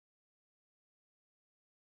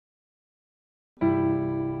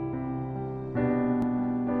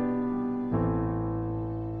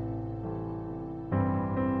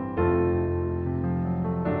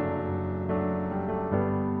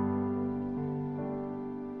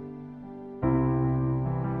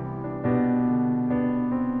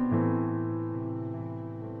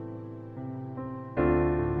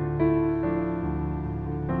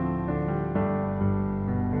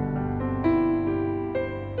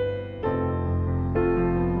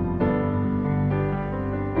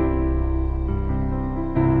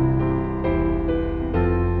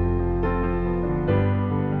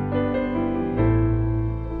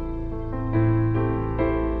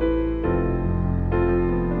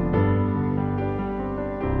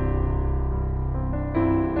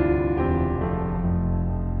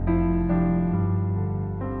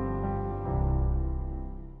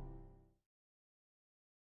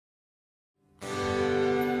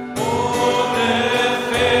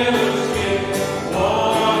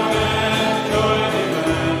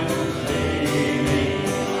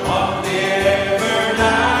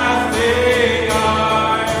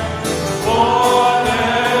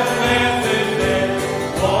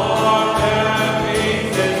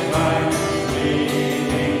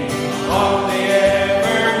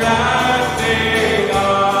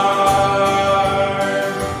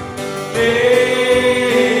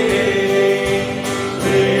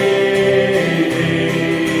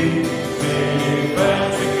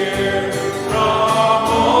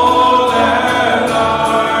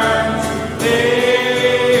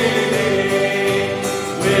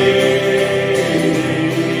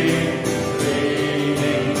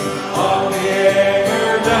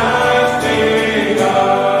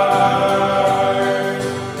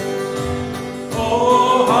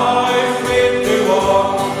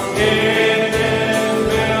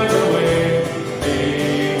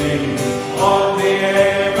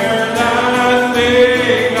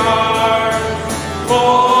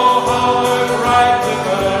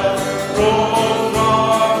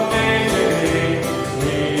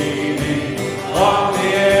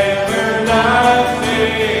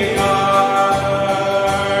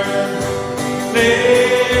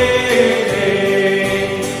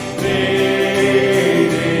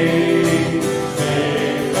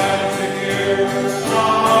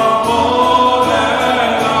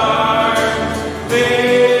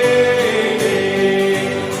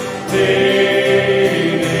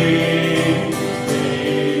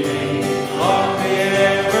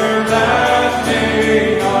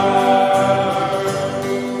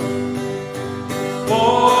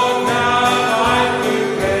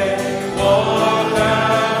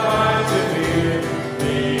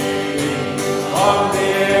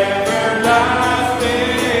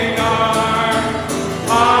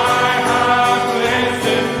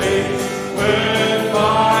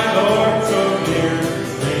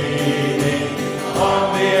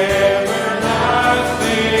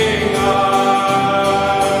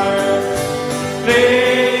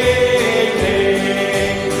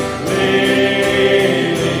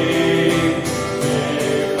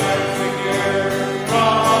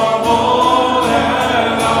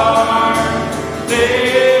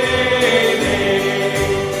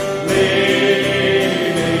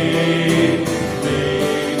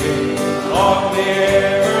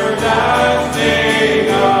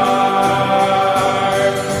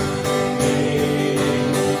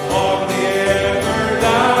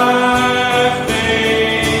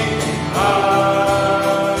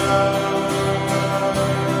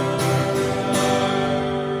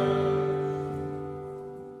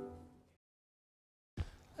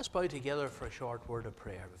bow together for a short word of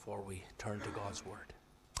prayer before we turn to God's word.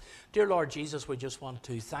 Dear Lord Jesus, we just want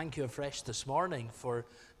to thank you afresh this morning for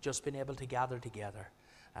just being able to gather together.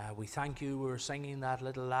 We thank you. We were singing that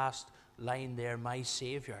little last line there, my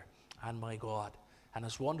Saviour and my God. And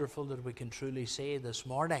it's wonderful that we can truly say this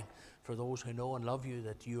morning, for those who know and love you,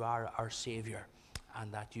 that you are our Saviour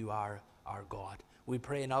and that you are our God. We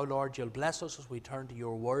pray now, Lord, you'll bless us as we turn to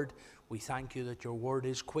your word. We thank you that your word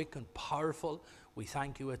is quick and powerful. We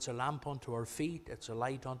thank you it's a lamp unto our feet, it's a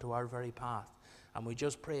light unto our very path. And we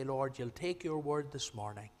just pray, Lord, you'll take your word this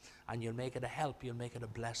morning and you'll make it a help, you'll make it a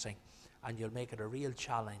blessing, and you'll make it a real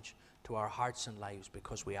challenge to our hearts and lives,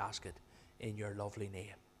 because we ask it in your lovely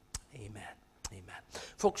name. Amen. Amen.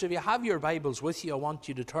 Folks, if you have your Bibles with you, I want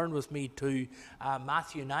you to turn with me to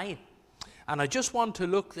Matthew 9. And I just want to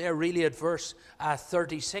look there really at verse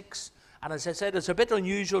 36. And as I said, it's a bit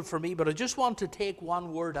unusual for me, but I just want to take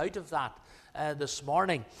one word out of that this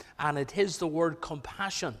morning. And it is the word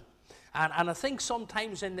compassion. And I think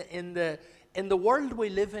sometimes in the world we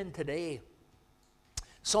live in today,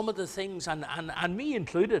 some of the things, and me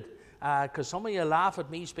included, because some of you laugh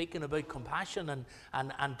at me speaking about compassion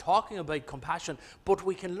and talking about compassion, but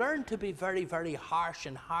we can learn to be very, very harsh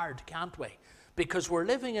and hard, can't we? Because we're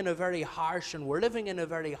living in a very harsh and we're living in a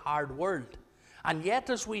very hard world. And yet,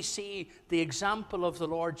 as we see the example of the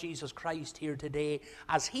Lord Jesus Christ here today,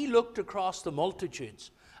 as he looked across the multitudes,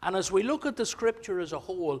 and as we look at the scripture as a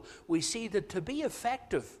whole, we see that to be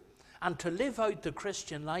effective and to live out the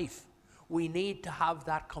Christian life, we need to have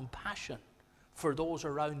that compassion for those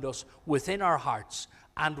around us within our hearts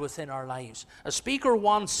and within our lives. A speaker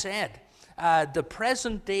once said, the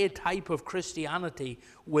present day type of Christianity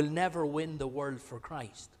will never win the world for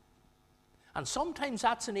Christ. And sometimes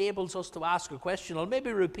that enables us to ask a question. I'll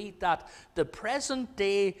maybe repeat that. The present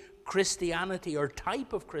day Christianity or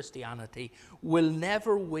type of Christianity will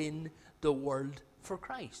never win the world for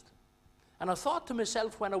Christ. And I thought to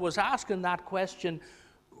myself when I was asking that question,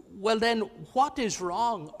 well then, what is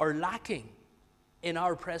wrong or lacking in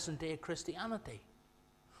our present day Christianity?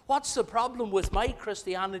 What's the problem with my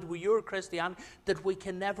Christianity, with your Christianity, that we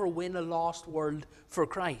can never win a lost world for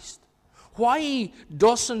Christ? Why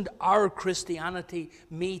doesn't our Christianity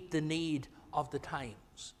meet the need of the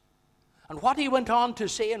times? And what he went on to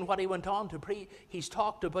say and what he went on to preach, he's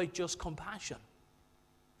talked about just compassion.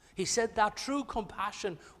 He said that true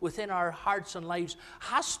compassion within our hearts and lives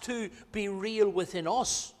has to be real within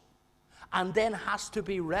us, and then has to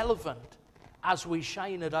be relevant as we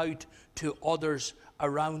shine it out to others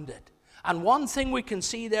around it. And one thing we can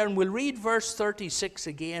see there, and we'll read verse 36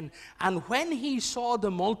 again, and when he saw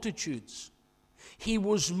the multitudes, he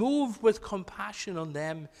was moved with compassion on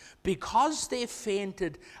them, because they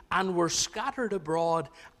fainted and were scattered abroad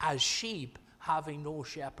as sheep having no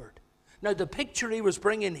shepherd. Now the picture he was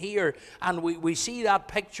bringing here, and we see that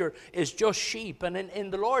picture is just sheep. And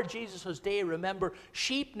in the Lord Jesus' day, remember,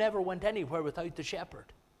 sheep never went anywhere without the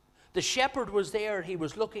shepherd. The shepherd was there, he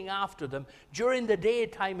was looking after them during the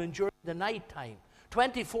daytime and during the nighttime.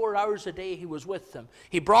 24 hours a day he was with them.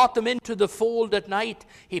 He brought them into the fold at night,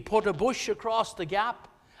 he put a bush across the gap,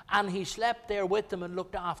 and he slept there with them and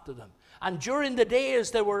looked after them. And during the day,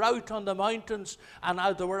 as they were out on the mountains and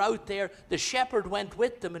they were out there, the shepherd went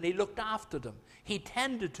with them and he looked after them. He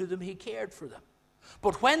tended to them, he cared for them.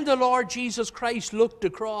 But when the Lord Jesus Christ looked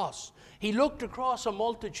across, he looked across a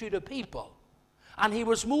multitude of people. And he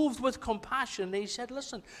was moved with compassion. And he said,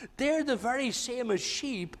 listen, they're the very same as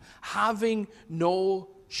sheep having no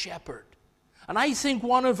shepherd. And I think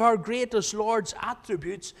one of our greatest Lord's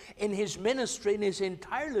attributes in his ministry, in his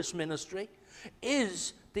tireless ministry,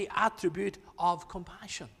 is the attribute of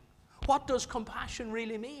compassion. What does compassion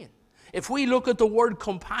really mean? If we look at the word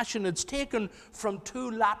compassion, it's taken from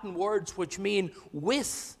two Latin words which mean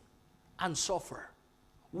with and suffer.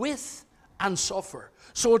 With and suffer.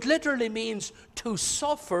 So it literally means to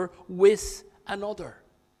suffer with another.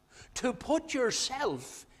 To put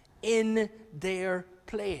yourself in their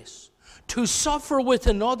place. To suffer with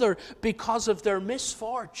another because of their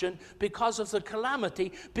misfortune, because of the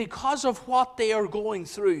calamity, because of what they are going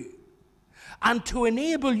through. And to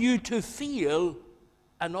enable you to feel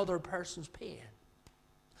another person's pain.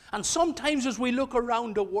 And sometimes as we look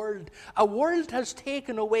around the world, a world has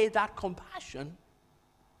taken away that compassion.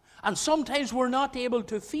 And sometimes we're not able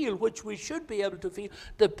to feel, which we should be able to feel,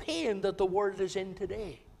 the pain that the world is in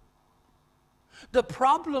today. The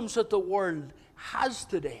problems that the world has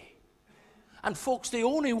today. And folks, the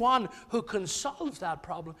only one who can solve that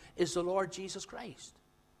problem is the Lord Jesus Christ.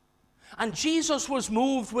 And Jesus was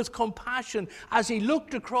moved with compassion as he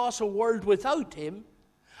looked across a world without him,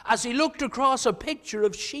 as he looked across a picture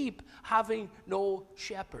of sheep having no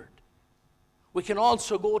shepherd. We can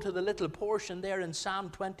also go to the little portion there in Psalm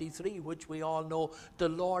 23, which we all know, the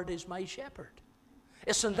Lord is my shepherd.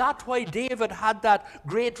 Isn't that why David had that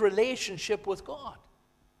great relationship with God?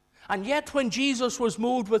 And yet when Jesus was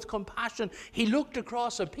moved with compassion, he looked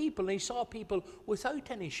across a people and he saw people without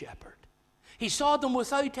any shepherd. He saw them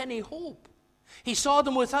without any hope. He saw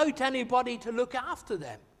them without anybody to look after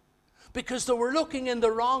them, because they were looking in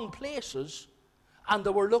the wrong places and they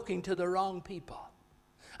were looking to the wrong people.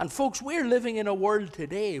 And folks, we're living in a world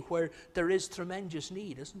today where there is tremendous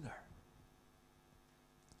need, isn't there?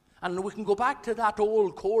 And we can go back to that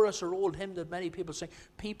old chorus or old hymn that many people sing,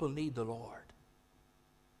 people need the Lord.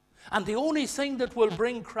 And the only thing that will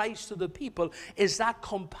bring Christ to the people is that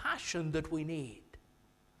compassion that we need.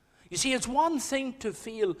 You see, it's one thing to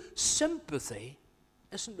feel sympathy,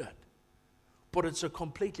 isn't it? But it's a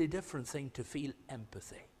completely different thing to feel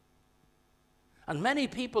empathy. And many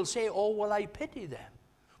people say, oh, well, I pity them.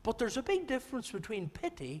 But there's a big difference between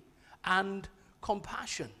pity and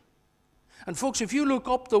compassion. And folks, if you look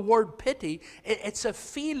up the word pity, it's a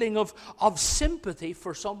feeling of sympathy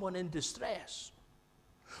for someone in distress.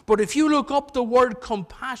 But if you look up the word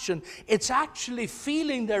compassion, it's actually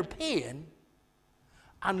feeling their pain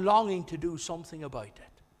and longing to do something about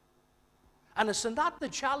it. And isn't that the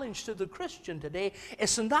challenge to the Christian today?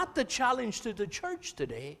 Isn't that the challenge to the church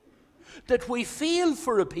today? That we feel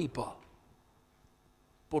for a people,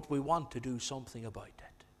 but we want to do something about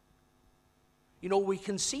it. You know, we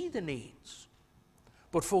can see the needs,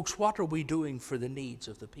 but folks, what are we doing for the needs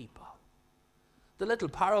of the people? The little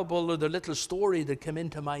parable or the little story that came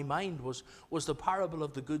into my mind was the parable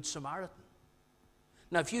of the Good Samaritan.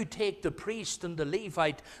 Now, if you take the priest and the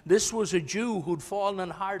Levite, this was a Jew who'd fallen in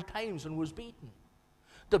hard times and was beaten.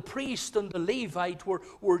 The priest and the Levite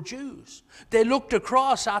were Jews. They looked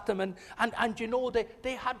across at him and you know,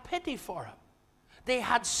 they had pity for him. They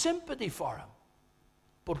had sympathy for him.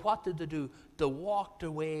 But what did they do? They walked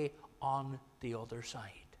away on the other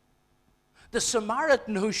side. The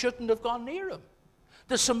Samaritan who shouldn't have gone near him.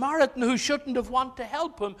 The Samaritan who shouldn't have wanted to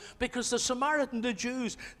help him, because the Samaritan, the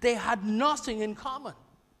Jews, they had nothing in common.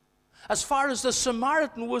 As far as the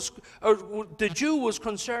Samaritan was, or the Jew was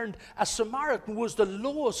concerned, a Samaritan was the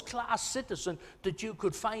lowest class citizen that you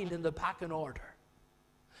could find in the pecking order.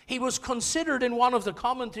 He was considered, in one of the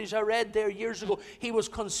commentaries I read there years ago, he was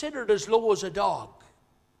considered as low as a dog,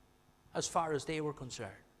 as far as they were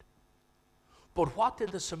concerned. But what did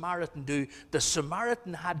the Samaritan do? The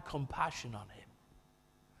Samaritan had compassion on him.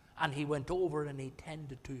 And he went over and he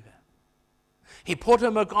tended to him. He put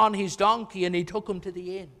him on his donkey and he took him to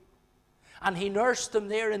the inn. And he nursed him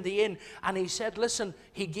there in the inn. And he said, listen,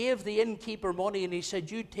 he gave the innkeeper money and he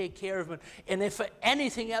said, you take care of him. And if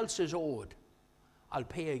anything else is owed, I'll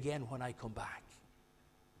pay again when I come back.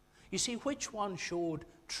 You see, which one showed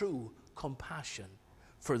true compassion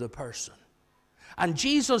for the person? And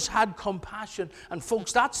Jesus had compassion. And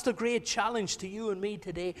folks, that's the great challenge to you and me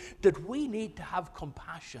today, that we need to have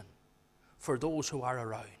compassion for those who are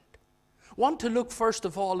around. I want to look first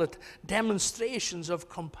of all at demonstrations of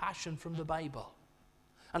compassion from the Bible.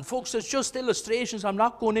 And folks, it's just illustrations. I'm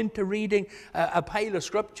not going into reading a pile of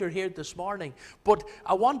scripture here this morning, but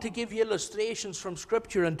I want to give you illustrations from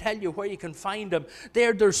scripture and tell you where you can find them.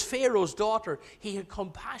 There's Pharaoh's daughter. He had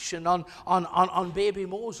compassion on baby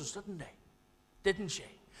Moses, didn't she?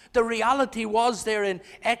 The reality was there in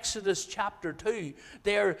Exodus chapter 2,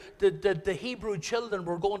 there the Hebrew children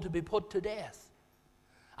were going to be put to death.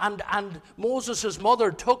 And Moses'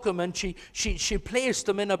 mother took him and she placed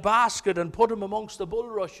him in a basket and put him amongst the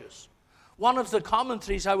bulrushes. One of the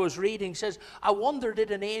commentaries I was reading says, I wonder did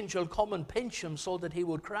an angel come and pinch him so that he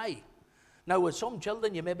would cry. Now with some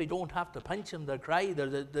children you maybe don't have to pinch them, they cry,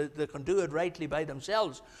 they can do it rightly by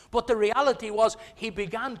themselves. But the reality was he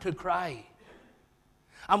began to cry.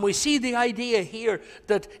 And we see the idea here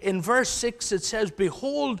that in verse 6 it says,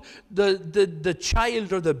 behold, the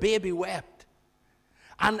child or the baby wept.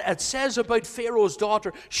 And it says about Pharaoh's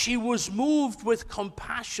daughter, she was moved with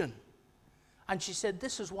compassion. And she said,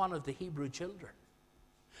 this is one of the Hebrew children.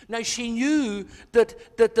 Now she knew that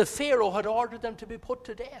the Pharaoh had ordered them to be put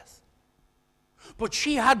to death. But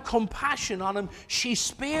she had compassion on him. She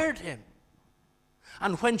spared him.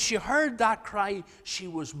 And when she heard that cry, she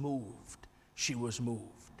was moved. She was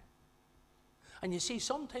moved. And you see,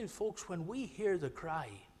 sometimes, folks, when we hear the cry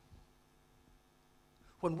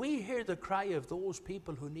of those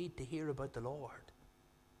people who need to hear about the Lord,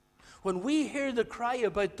 when we hear the cry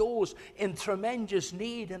about those in tremendous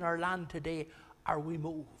need in our land today, are we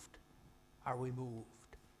moved? Are we moved?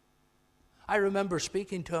 I remember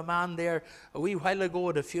speaking to a man there a wee while ago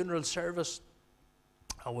at a funeral service.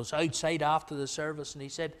 I was outside after the service, and he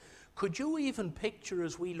said, could you even picture,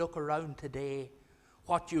 as we look around today,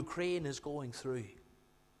 what Ukraine is going through?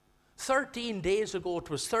 13 days ago, it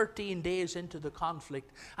was 13 days into the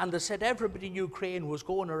conflict, and they said everybody in Ukraine was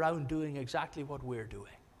going around doing exactly what we're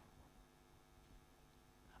doing.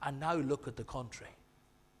 And now look at the country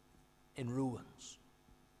in ruins.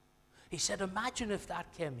 He said, imagine if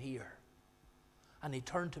that came here. And he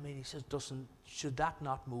turned to me and he says, should that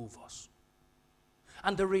not move us?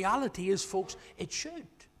 And the reality is, folks, it should.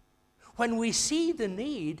 When we see the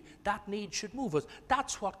need, that need should move us.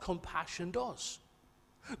 That's what compassion does.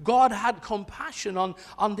 God had compassion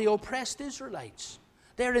on the oppressed Israelites.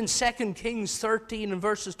 There in 2 Kings 13 and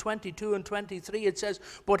verses 22 and 23, it says,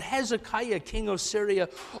 but Hezekiah, king of Syria,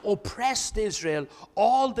 oppressed Israel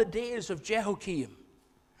all the days of Jehoiakim.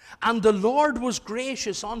 And the Lord was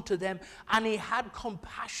gracious unto them, and he had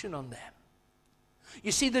compassion on them.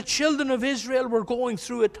 You see, the children of Israel were going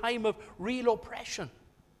through a time of real oppression.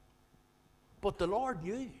 But the Lord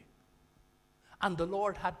knew, and the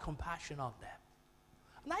Lord had compassion on them.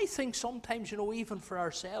 And I think sometimes, even for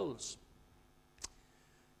ourselves,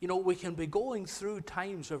 we can be going through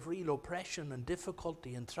times of real oppression and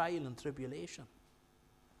difficulty and trial and tribulation.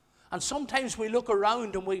 And sometimes we look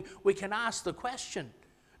around and we can ask the question,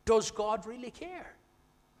 does God really care?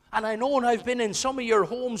 And I know, and I've been in some of your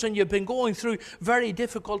homes and you've been going through very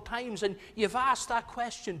difficult times, and you've asked that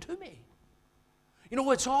question to me.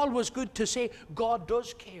 It's always good to say God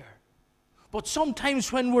does care. But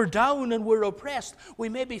sometimes when we're down and we're oppressed, we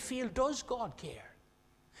maybe feel, does God care?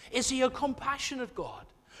 Is he a compassionate God?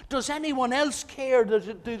 Does anyone else care?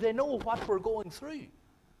 Do they know what we're going through?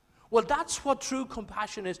 Well, that's what true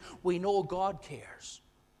compassion is. We know God cares.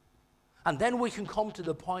 And then we can come to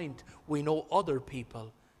the point we know other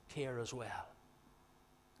people care as well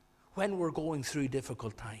when we're going through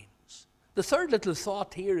difficult times. The third little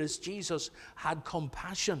thought here is Jesus had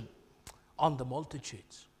compassion on the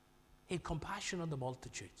multitudes. He had compassion on the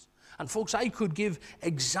multitudes. And folks, I could give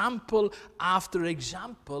example after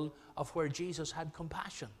example of where Jesus had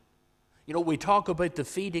compassion. We talk about the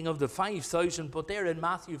feeding of the 5,000, but there in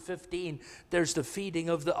Matthew 15, there's the feeding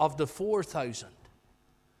of the 4,000.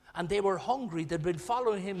 And they were hungry. They'd been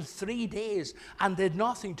following him 3 days, and they'd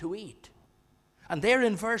nothing to eat. And there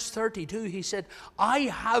in verse 32, he said, I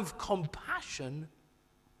have compassion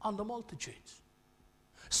on the multitudes.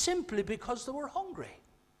 Simply because they were hungry.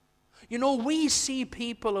 We see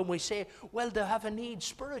people and we say, well, they have a need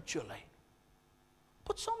spiritually.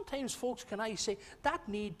 But sometimes, folks, can I say, that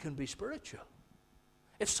need can be spiritual.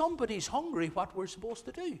 If somebody's hungry, what we're supposed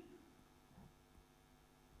to do?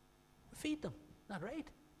 Feed them. Isn't that right?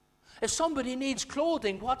 If somebody needs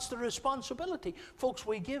clothing, what's the responsibility? Folks,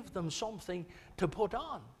 we give them something to put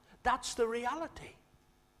on. That's the reality.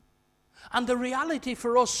 And the reality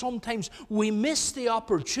for us, sometimes we miss the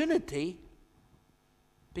opportunity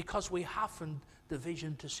because we haven't the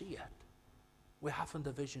vision to see it. We haven't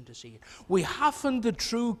the vision to see it. We haven't the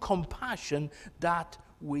true compassion that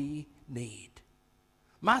we need.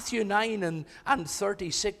 Matthew 9 and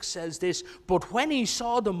 36 says this, but when he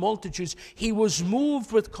saw the multitudes, he was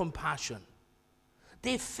moved with compassion.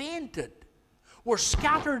 They fainted, were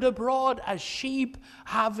scattered abroad as sheep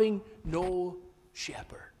having no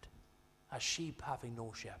shepherd. As sheep having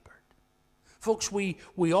no shepherd. Folks, we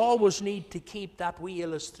always need to keep that wee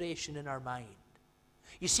illustration in our mind.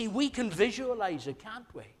 You see, we can visualize it, can't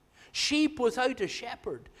we? Sheep without a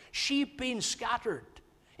shepherd, sheep being scattered.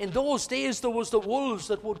 In those days, there was the wolves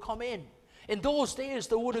that would come in. In those days,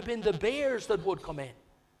 there would have been the bears that would come in.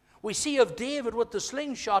 We see of David with the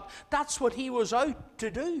slingshot, that's what he was out to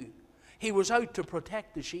do. He was out to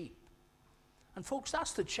protect the sheep. And folks,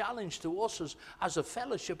 that's the challenge to us as a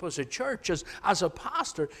fellowship, as a church, as a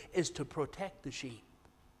pastor, is to protect the sheep.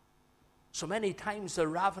 So many times the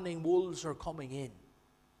ravening wolves are coming in,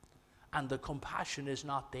 and the compassion is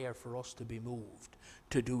not there for us to be moved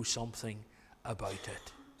to do something about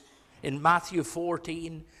it. In Matthew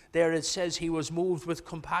 14, there it says he was moved with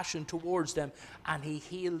compassion towards them, and he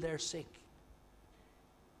healed their sick.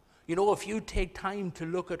 If you take time to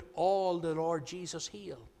look at all the Lord Jesus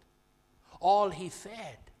healed, all he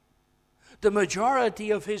fed, the majority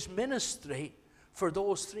of his ministry for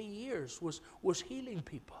those 3 years was healing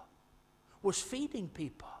people, was feeding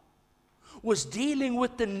people, was dealing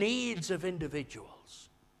with the needs of individuals,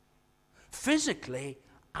 physically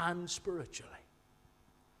and spiritually.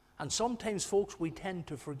 And sometimes, folks, we tend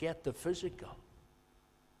to forget the physical.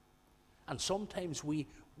 And sometimes we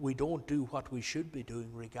don't do what we should be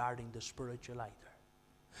doing regarding the spiritual either.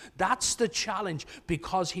 That's the challenge,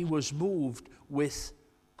 because he was moved with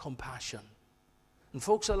compassion. And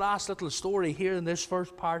folks, the last little story here in this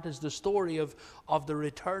first part is the story of the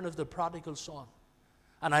return of the prodigal son.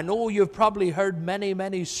 And I know you've probably heard many,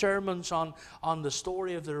 many sermons on the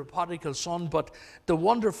story of the prodigal son, but the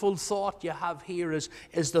wonderful thought you have here is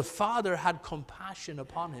the father had compassion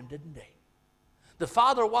upon him, didn't he? The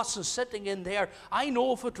father wasn't sitting in there. I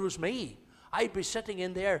know if it was me, I'd be sitting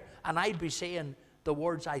in there and I'd be saying the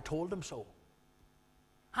words, "I told him so."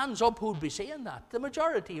 Hands up who'd be saying that. The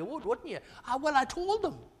majority you would, wouldn't you? Well, I told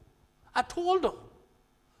them. I told them.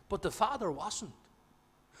 But the father wasn't.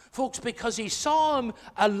 Folks, because he saw him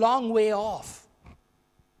a long way off.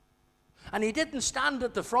 And he didn't stand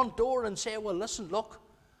at the front door and say, "Well, listen, look,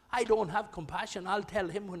 I don't have compassion. I'll tell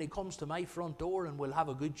him when he comes to my front door and we'll have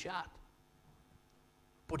a good chat."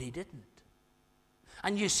 But he didn't.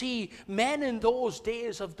 And you see, men in those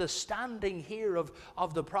days of the standing here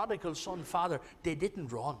of the prodigal son father, they didn't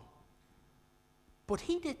run. But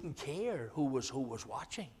he didn't care who was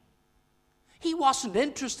watching. He wasn't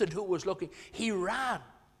interested who was looking. He ran.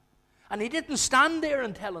 And he didn't stand there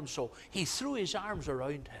and tell him so. He threw his arms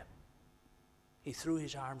around him. He threw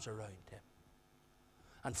his arms around him.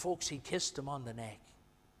 And folks, he kissed him on the neck.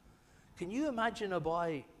 Can you imagine a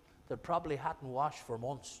boy that probably hadn't washed for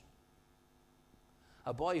months?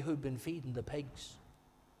 A boy who'd been feeding the pigs.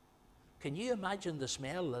 Can you imagine the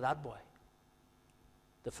smell of that boy?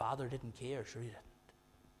 The father didn't care, sure he didn't.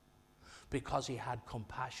 Because he had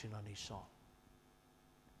compassion on his son.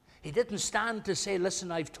 He didn't stand to say,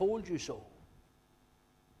 "Listen, I've told you so."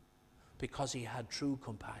 Because he had true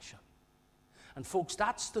compassion. And folks,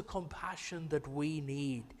 that's the compassion that we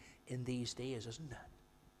need in these days, isn't it?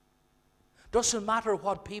 Doesn't matter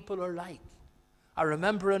what people are like. I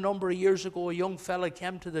remember a number of years ago, a young fella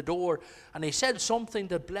came to the door and he said something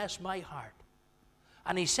that blessed my heart.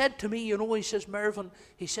 And he said to me, he says, "Mervyn,"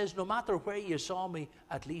 he says, "no matter where you saw me,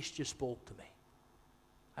 at least you spoke to me.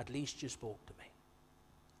 At least you spoke to me."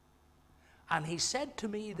 And he said to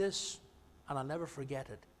me this, and I'll never forget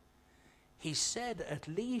it. He said, "At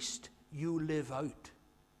least you live out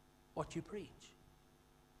what you preach."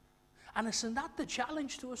 And isn't that the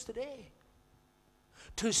challenge to us today?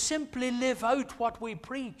 To simply live out what we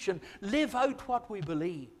preach and live out what we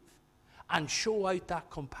believe and show out that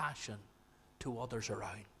compassion to others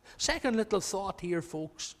around. Second little thought here,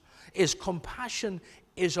 folks, is compassion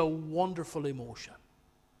is a wonderful emotion.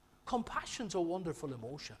 Compassion's a wonderful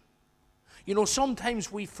emotion.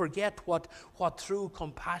 Sometimes we forget what true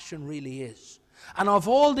compassion really is. And of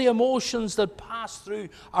all the emotions that pass through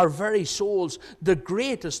our very souls, the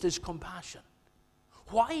greatest is compassion.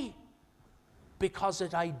 Why? Because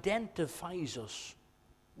it identifies us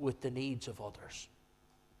with the needs of others.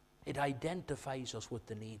 It identifies us with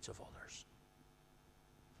the needs of others.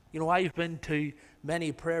 I've been to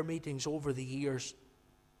many prayer meetings over the years,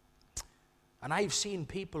 and I've seen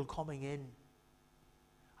people coming in,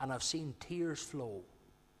 and I've seen tears flow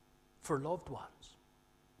for loved ones.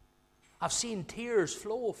 I've seen tears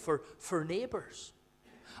flow for neighbors.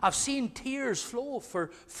 I've seen tears flow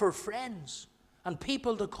for friends and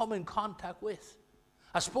people to come in contact with.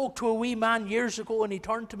 I spoke to a wee man years ago, and he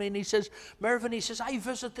turned to me and he says, "Mervyn," he says, "I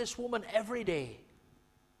visit this woman every day.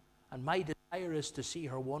 And my desire is to see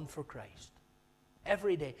her won for Christ.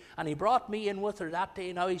 Every day." And he brought me in with her that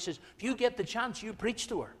day. Now he says, "If you get the chance, you preach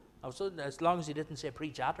to her." As long as he didn't say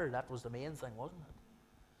preach at her, that was the main thing, wasn't it?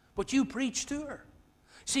 But you preach to her.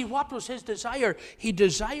 See, what was his desire? He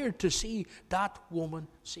desired to see that woman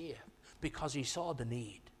saved because he saw the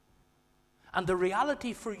need. And the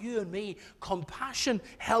reality for you and me, compassion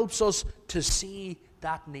helps us to see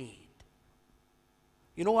that need.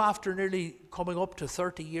 After nearly coming up to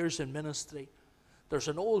 30 years in ministry, there's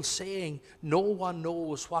an old saying, "No one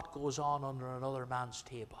knows what goes on under another man's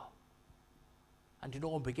table." And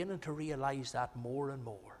I'm beginning to realize that more and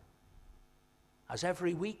more. As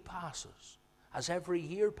every week passes, as every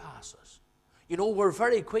year passes, we're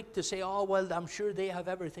very quick to say, "Oh, well, I'm sure they have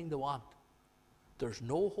everything they want." There's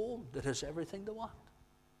no home that has everything they want.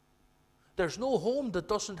 There's no home that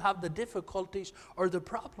doesn't have the difficulties or the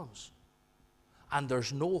problems. And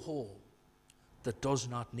there's no home that does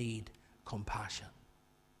not need compassion.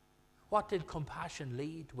 What did compassion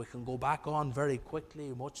lead? We can go back on very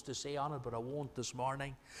quickly, much to say on it, but I won't this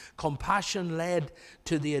morning. Compassion led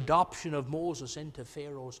to the adoption of Moses into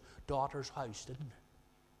Pharaoh's daughter's house, didn't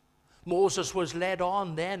it? Moses was led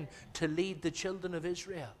on then to lead the children of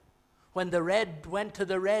Israel. When the went to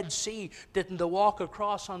the Red Sea, didn't they walk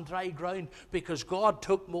across on dry ground? Because God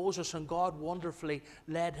took Moses and God wonderfully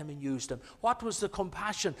led him and used him. What was the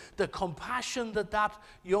compassion? The compassion that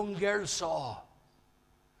young girl saw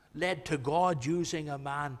led to God using a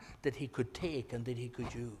man that he could take and that he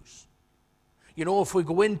could use. You know, if we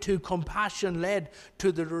go into compassion led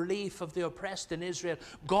to the relief of the oppressed in Israel,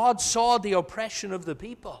 God saw the oppression of the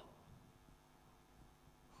people.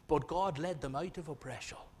 But God led them out of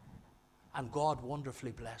oppression. And God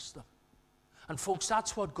wonderfully blessed them. And folks,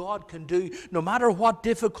 that's what God can do. No matter what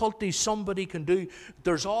difficulties somebody can do,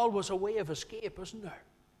 there's always a way of escape, isn't there?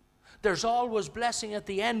 There's always blessing at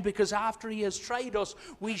the end, because after he has tried us,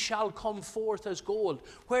 we shall come forth as gold.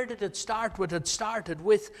 Where did it start with? It started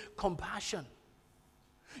with compassion.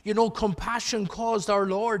 You know, compassion caused our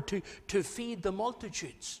Lord to feed the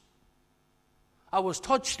multitudes. I was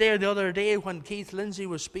touched there the other day when Keith Lindsay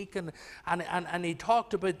was speaking, and he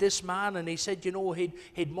talked about this man, and he said, you know,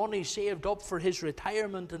 he'd money saved up for his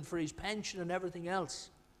retirement and for his pension and everything else.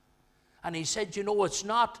 And he said, you know, it's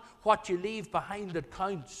not what you leave behind that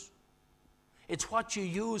counts. It's what you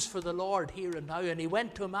use for the Lord here and now. And he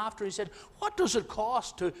went to him after, he said, what does it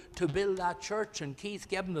cost to build that church? And Keith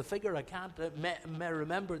gave him the figure. I can't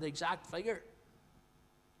remember the exact figure.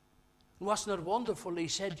 Wasn't it wonderful? He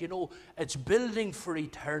said, you know, it's building for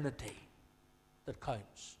eternity that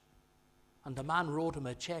counts. And the man wrote him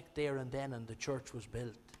a check there and then, and the church was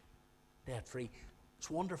built debt-free. It's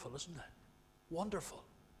wonderful, isn't it? Wonderful.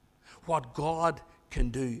 What God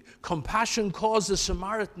can do. Compassion caused the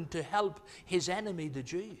Samaritan to help his enemy, the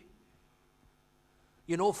Jew.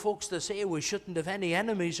 You know, folks, they say we shouldn't have any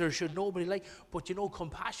enemies or should nobody like, but you know,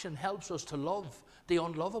 compassion helps us to love the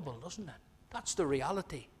unlovable, doesn't it? That's the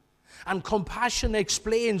reality. And compassion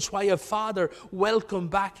explains why a father welcomed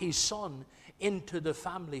back his son into the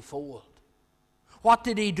family fold. What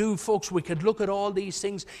did he do, folks? We could look at all these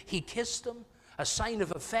things. He kissed him, a sign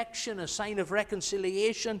of affection, a sign of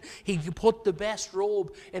reconciliation. He put the best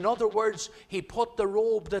robe. In other words, he put the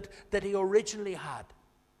robe that he originally had.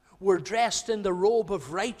 We're dressed in the robe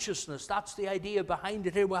of righteousness. That's the idea behind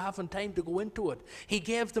it here. We haven't time to go into it. He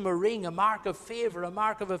gave them a ring, a mark of favor, a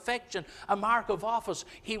mark of affection, a mark of office.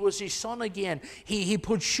 He was his son again. He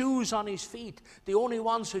put shoes on his feet. The only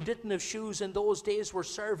ones who didn't have shoes in those days were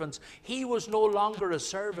servants. He was no longer a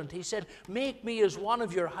servant. He said, make me as one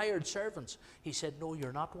of your hired servants. He said, no,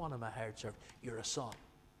 you're not one of my hired servants. You're a son.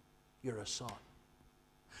 You're a son.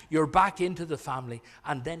 You're back into the family.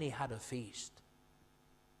 And then he had a feast.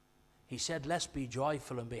 He said, let's be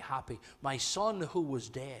joyful and be happy. My son who was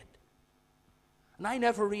dead. And I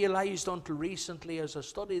never realized until recently as I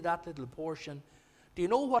studied that little portion, do you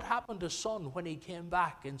know what happened to son when he came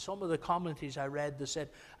back? In some of the commentaries I read, they said,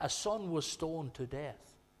 a son was stoned to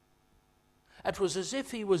death. It was as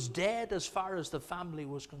if he was dead as far as the family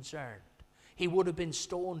was concerned. He would have been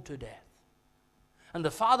stoned to death. And the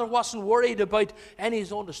father wasn't worried about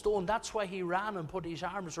anything on the stone. That's why he ran and put his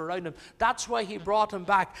arms around him. That's why he brought him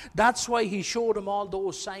back. That's why he showed him all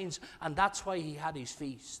those signs. And that's why he had his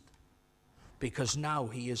feast. Because now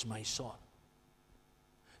he is my son.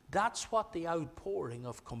 That's what the outpouring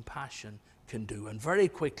of compassion can do. And very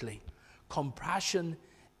quickly, compassion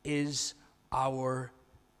is our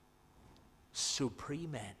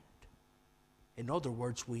supreme end. In other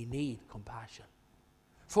words, we need compassion.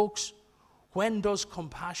 Folks, when does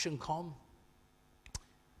compassion come?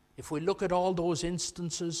 If we look at all those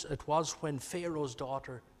instances, it was when Pharaoh's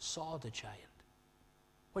daughter saw the child.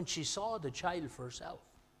 When she saw the child for herself.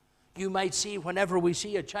 You might see, whenever we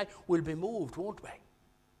see a child, we'll be moved, won't we?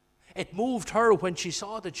 It moved her when she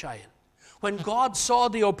saw the child. When God saw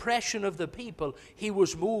the oppression of the people, he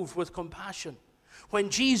was moved with compassion. When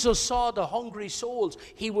Jesus saw the hungry souls,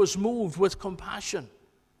 he was moved with compassion.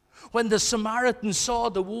 When the Samaritan saw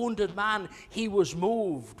the wounded man, he was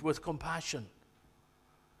moved with compassion.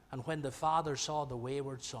 And when the father saw the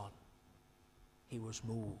wayward son, he was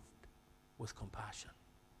moved with compassion.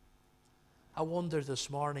 I wonder this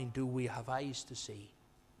morning, do we have eyes to see?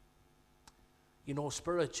 You know,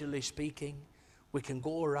 spiritually speaking, we can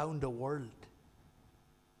go around the world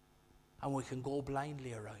and we can go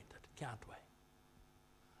blindly around it, can't we?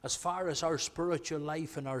 As far as our spiritual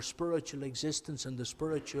life and our spiritual existence and the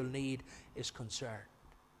spiritual need is concerned.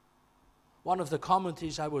 One of the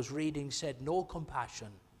commentaries I was reading said, no compassion,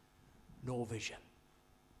 no vision.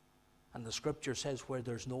 And the scripture says, where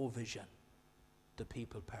there's no vision, the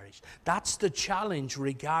people perish. That's the challenge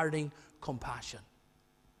regarding compassion.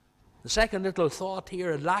 The second little thought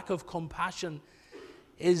here, a lack of compassion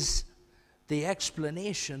is the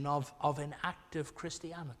explanation of inactive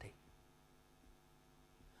Christianity.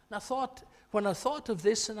 And when I thought of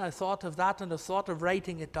this and I thought of that and I thought of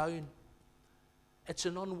writing it down, it's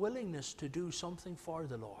an unwillingness to do something for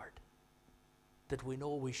the Lord that we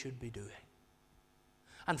know we should be doing.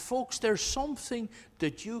 And folks, there's something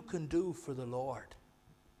that you can do for the Lord.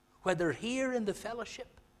 whether here in the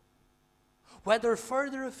fellowship, whether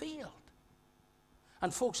further afield.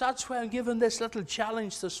 And folks, that's why I'm giving this little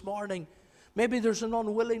challenge this morning. Maybe there's an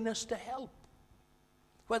unwillingness to help,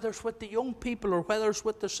 whether it's with the young people or whether it's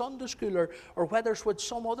with the Sunday school or whether it's with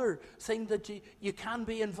some other thing that you can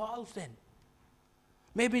be involved in.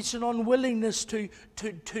 Maybe it's an unwillingness to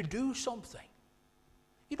do something.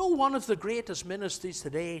 You know, one of the greatest ministries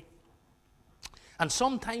today, and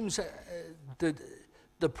sometimes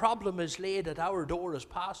the problem is laid at our door as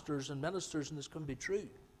pastors and ministers, and this can be true.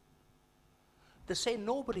 They say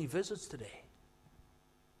nobody visits today.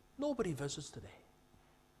 Nobody visits today.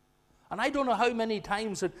 And I don't know how many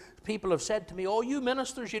times that people have said to me, oh, you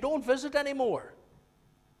ministers, you don't visit anymore.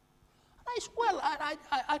 And I said, well,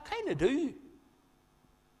 I kind of do.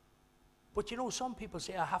 But you know, some people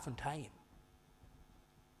say, I haven't time.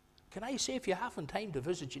 Can I say, if you haven't time to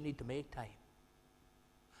visit, you need to make time?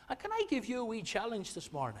 And can I give you a wee challenge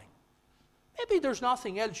this morning? Maybe there's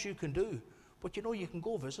nothing else you can do, but you know, you can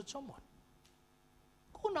go visit someone.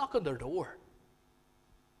 Go knock on their door.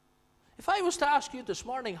 If I was to ask you this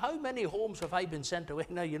morning, how many homes have I been sent away?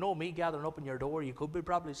 Now, you know me gathering up on your door, you could be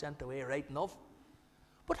probably sent away, right enough.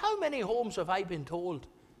 But how many homes have I been told,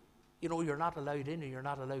 you know, you're not allowed in or you're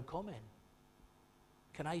not allowed to come in?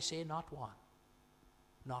 Can I say not one?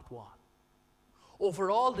 Not one.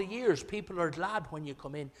 Over all the years, people are glad when you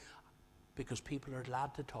come in because people are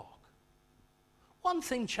glad to talk. One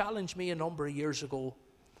thing challenged me a number of years ago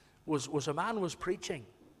was a man was preaching,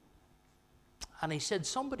 and he said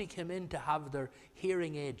somebody came in to have their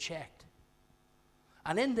hearing aid checked.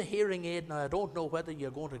 And in the hearing aid, now I don't know whether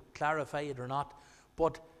you're going to clarify it or not,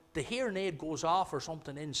 but the hearing aid goes off or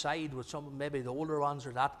something inside with some, maybe the older ones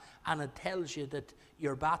or that, and it tells you that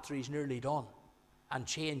your battery's nearly done and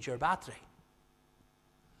change your battery.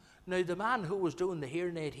 Now the man who was doing the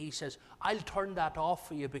hearing aid, he says, I'll turn that off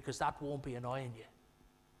for you because that won't be annoying you.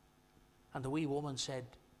 And the wee woman said,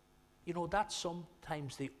 you know, that's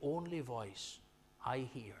sometimes the only voice I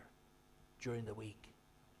hear during the week.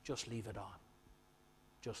 Just leave it on.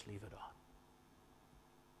 Just leave it on.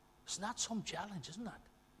 Isn't that some challenge, isn't it?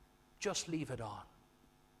 Just leave it on.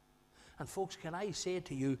 And folks, can I say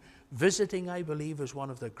to you, visiting, I believe, is one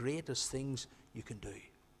of the greatest things you can do.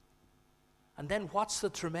 And then what's the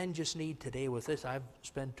tremendous need today with this? I've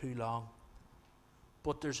spent too long.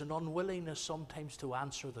 But there's an unwillingness sometimes to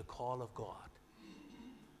answer the call of God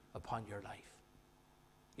upon your life.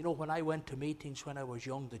 You know, when I went to meetings when I was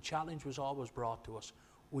young, the challenge was always brought to us,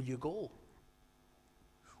 will you go?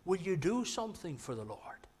 Will you do something for the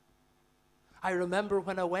Lord? I remember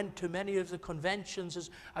when I went to many of the conventions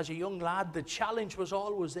as a young lad, the challenge was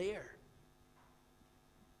always there.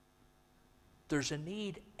 There's a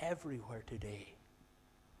need everywhere today.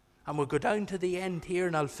 And we'll go down to the end here,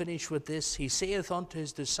 and I'll finish with this. He saith unto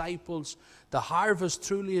his disciples, the harvest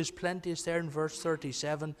truly is plenteous, there in verse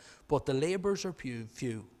 37, but the labourers are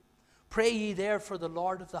few. Pray ye therefore the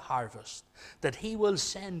Lord of the harvest, that he will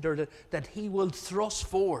send, or that he will thrust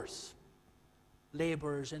forth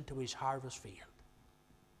labourers into his harvest field.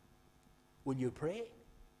 Will you pray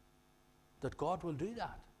that God will do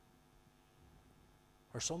that?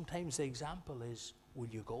 Or sometimes the example is, will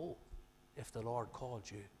you go if the Lord called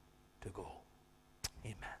you to go?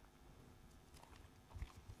 Amen.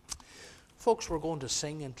 Folks, we're going to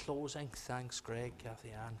sing in closing. Thanks, Greg, Kathy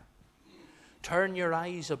Ann. Turn your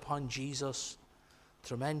eyes upon Jesus.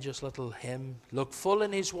 Tremendous little hymn. Look full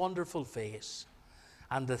in his wonderful face,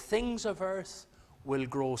 and the things of earth will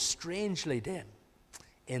grow strangely dim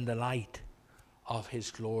in the light of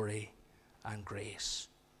his glory and grace.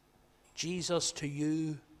 Jesus, to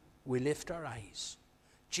you we lift our eyes.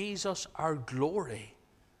 Jesus, our glory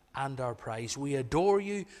and our prize. We adore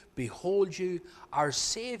you, behold you, our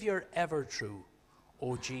Saviour ever true.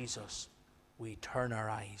 O Jesus, we turn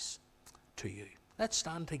our eyes to you. Let's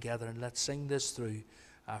stand together and let's sing this through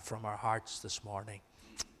from our hearts this morning,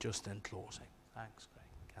 just in closing. Thanks, Greg.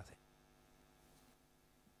 Kathy.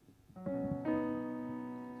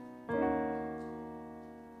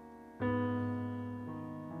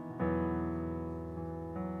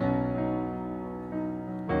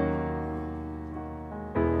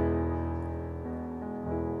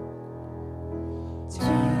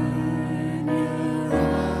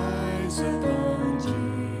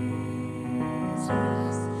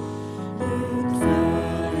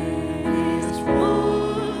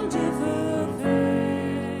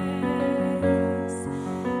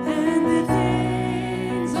 And the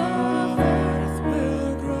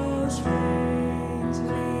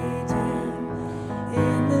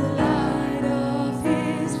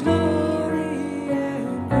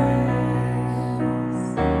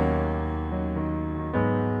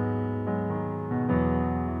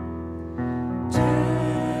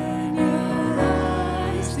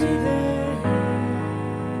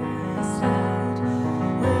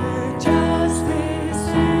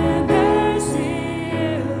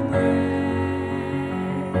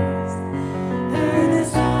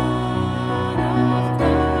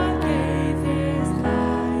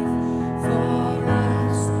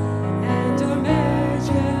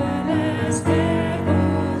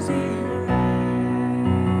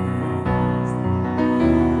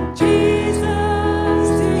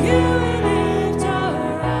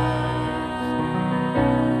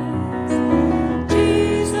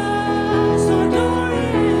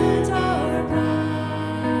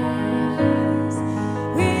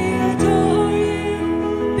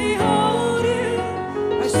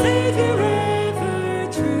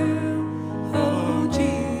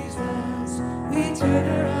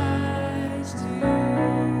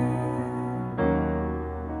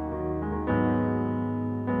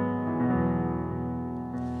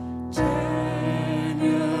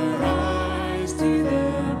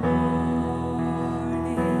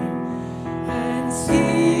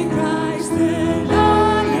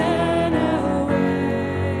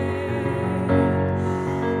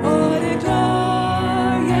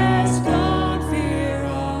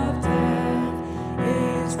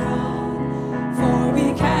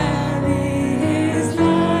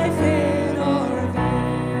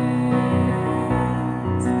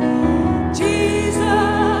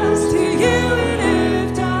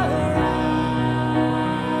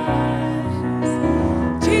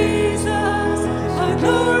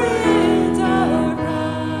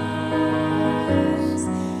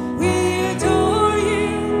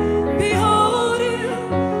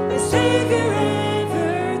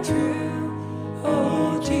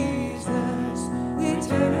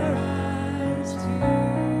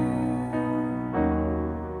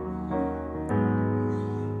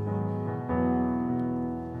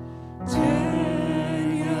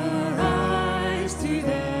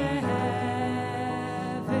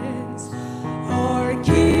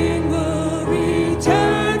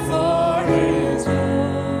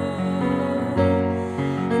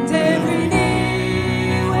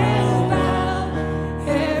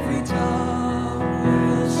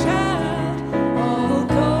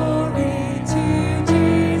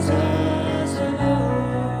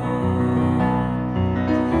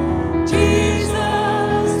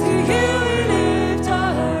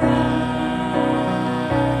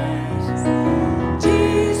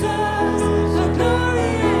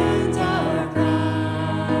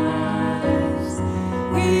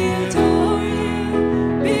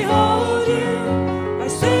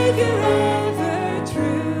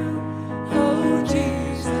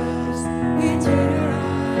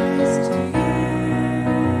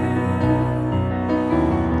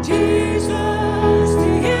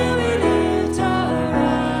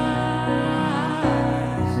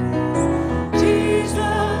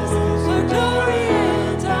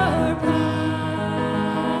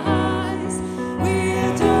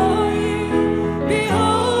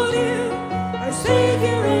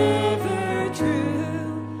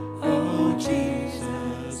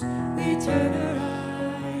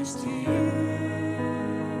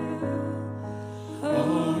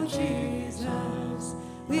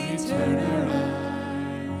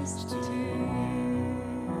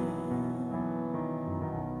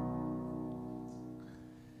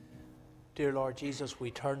Dear Lord Jesus, we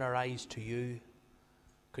turn our eyes to you,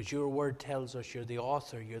 because your word tells us you're the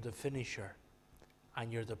author, you're the finisher,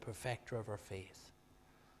 and you're the perfecter of our faith.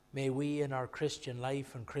 May we in our Christian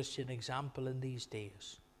life and Christian example in these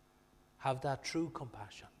days have that true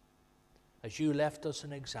compassion, as you left us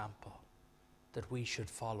an example that we should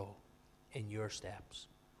follow in your steps.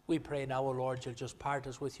 We pray now, O Lord, you'll just part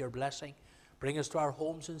us with your blessing, bring us to our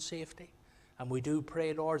homes in safety. And we do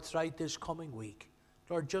pray, Lord, throughout this coming week,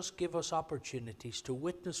 Lord, just give us opportunities to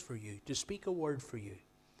witness for you, to speak a word for you.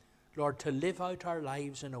 Lord, to live out our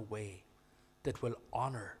lives in a way that will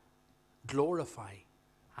honor, glorify,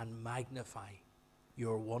 and magnify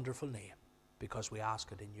your wonderful name, because we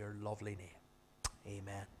ask it in your lovely name.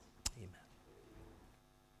 Amen. Amen.